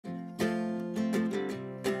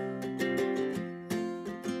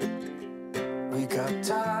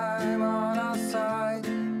time on our side.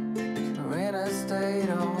 We're in a state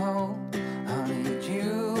of hope. I need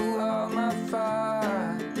you on my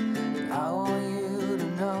fire. I want you to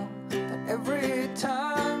know that every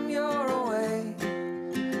time you're away,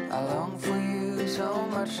 I long for you so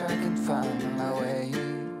much I can find my way.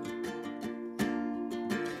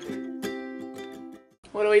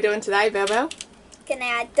 What are we doing today, Belle? Getting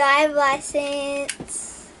our dive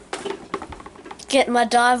license. Get my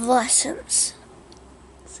dive license.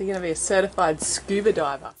 So you're going to be a certified scuba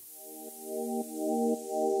diver.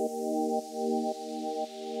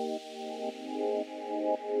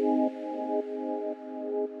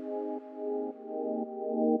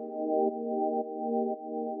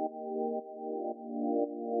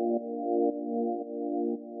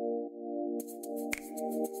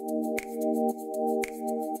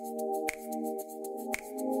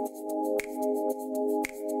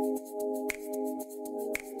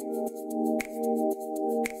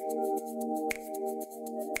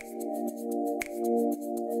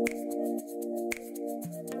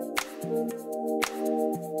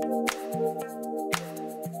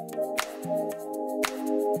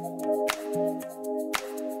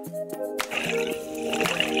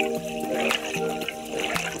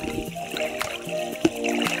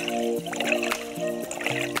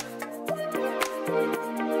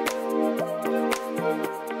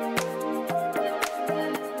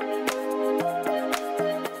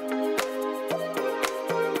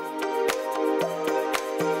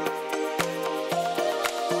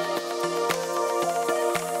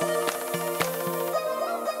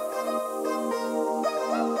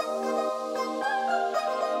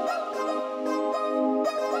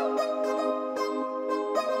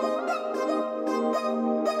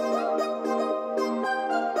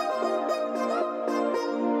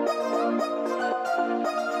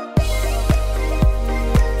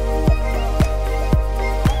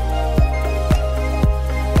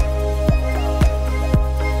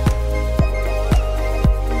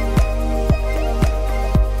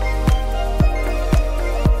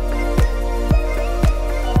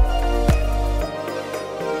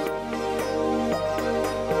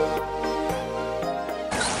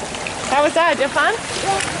 How was that? Did you have fun?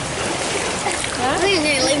 Yeah. I think I'm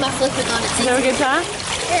going to leave my flippers on. Did you have a good time?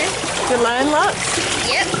 Yeah. Did you learn lots?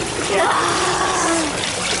 Yep.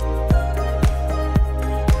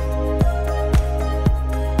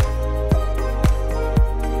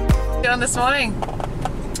 What are you doing this morning?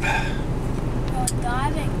 Going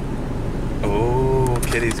diving. Oh,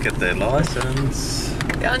 kiddies get their license.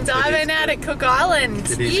 Going diving out at Cook Island.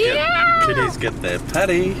 Kiddies get their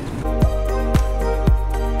paddy.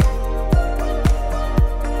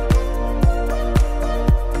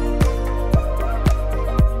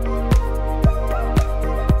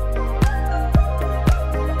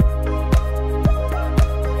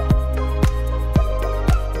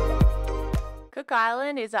 Cook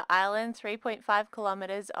Island is an island 3.5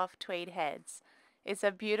 kilometres off Tweed Heads. It's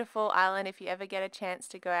a beautiful island if you ever get a chance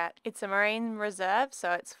to go out. It's a marine reserve,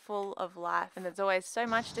 so it's full of life and there's always so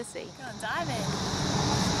much to see. Go on diving.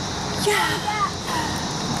 Yeah!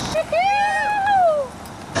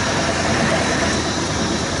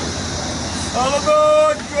 All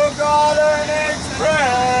aboard Cook Island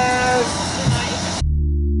Express!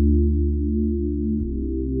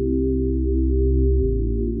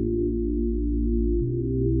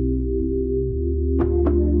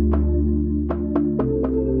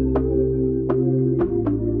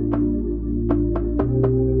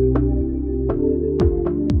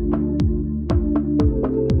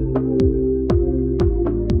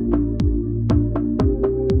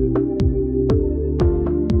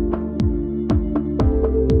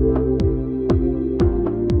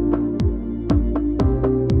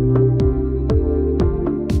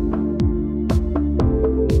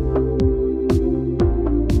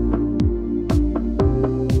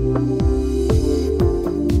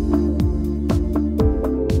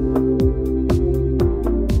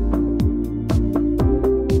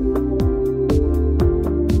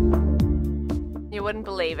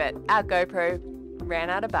 Believe it, our GoPro ran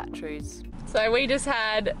out of batteries. So we just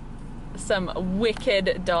had some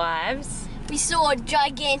wicked dives. We saw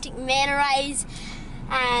gigantic manta rays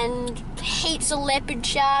and heaps of leopard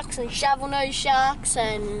sharks and shovel-nosed sharks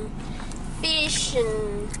and fish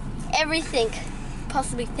and everything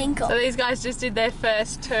possibly think of. So these guys just did their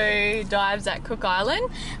first 2 dives at Cook Island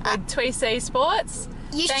with Tweed Sea Sports.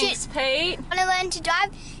 Thanks, Pete. Want to learn to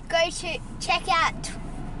dive? Go to check out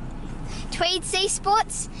Tweed Sea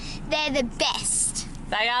Sports. They're the best.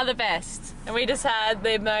 They are the best. And we just had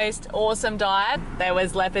the most awesome dive. There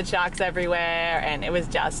was leopard sharks everywhere and it was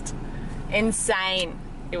just insane.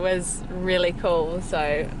 It was really cool,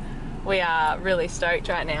 so we are really stoked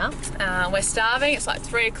right now. We're starving, it's like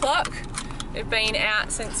 3 o'clock. We've been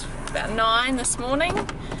out since about 9 this morning,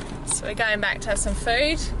 so we're going back to have some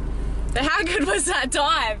food. But how good was that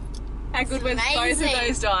dive? How good was both of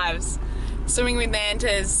those dives? Swimming with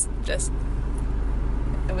mantas, just,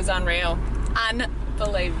 it was unreal.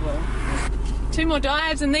 Unbelievable. 2 more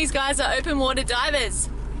dives and these guys are open water divers.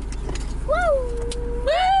 Woo! Woo!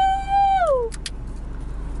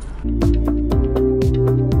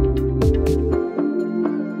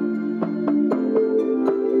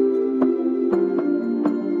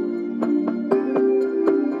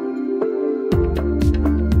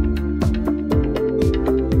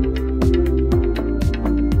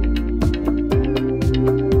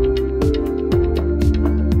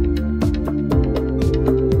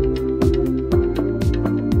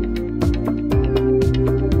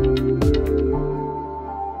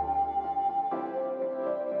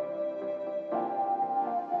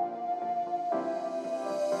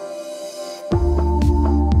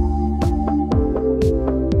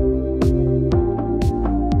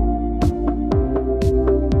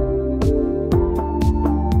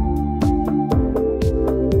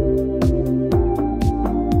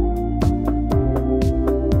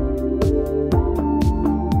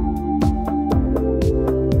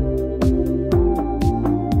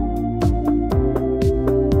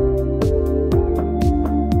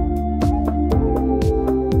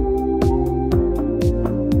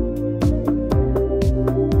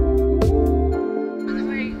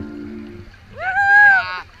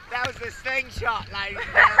 Shot, ladies and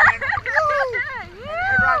gentlemen.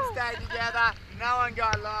 Everyone stayed together, no one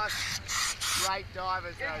got lost. Great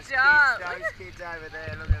divers, those kids over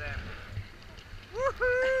there, look at them.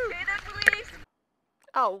 Woohoo!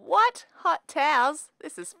 Oh, what? Hot towels?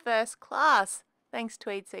 This is first class. Thanks,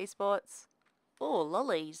 Tweed Sea Sports. Oh,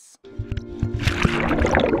 lollies.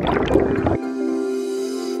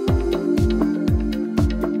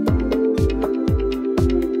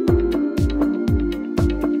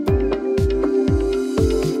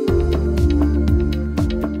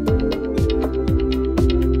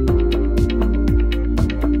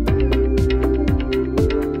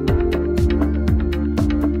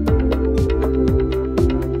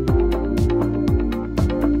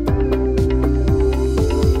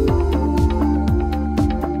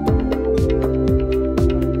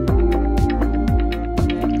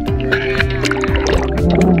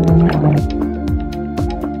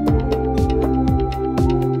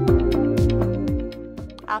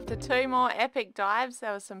 After 2 more epic dives,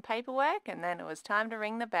 there was some paperwork and then it was time to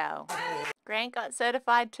ring the bell. Grant got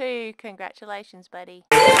certified too. Congratulations, buddy.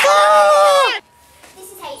 This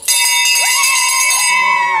is how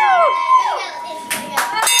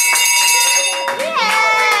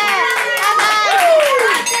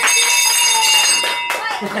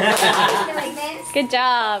Good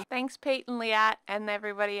job. Thanks Pete and Liat and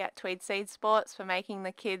everybody at Tweed Seed Sports for making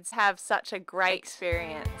the kids have such a great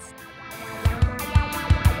experience.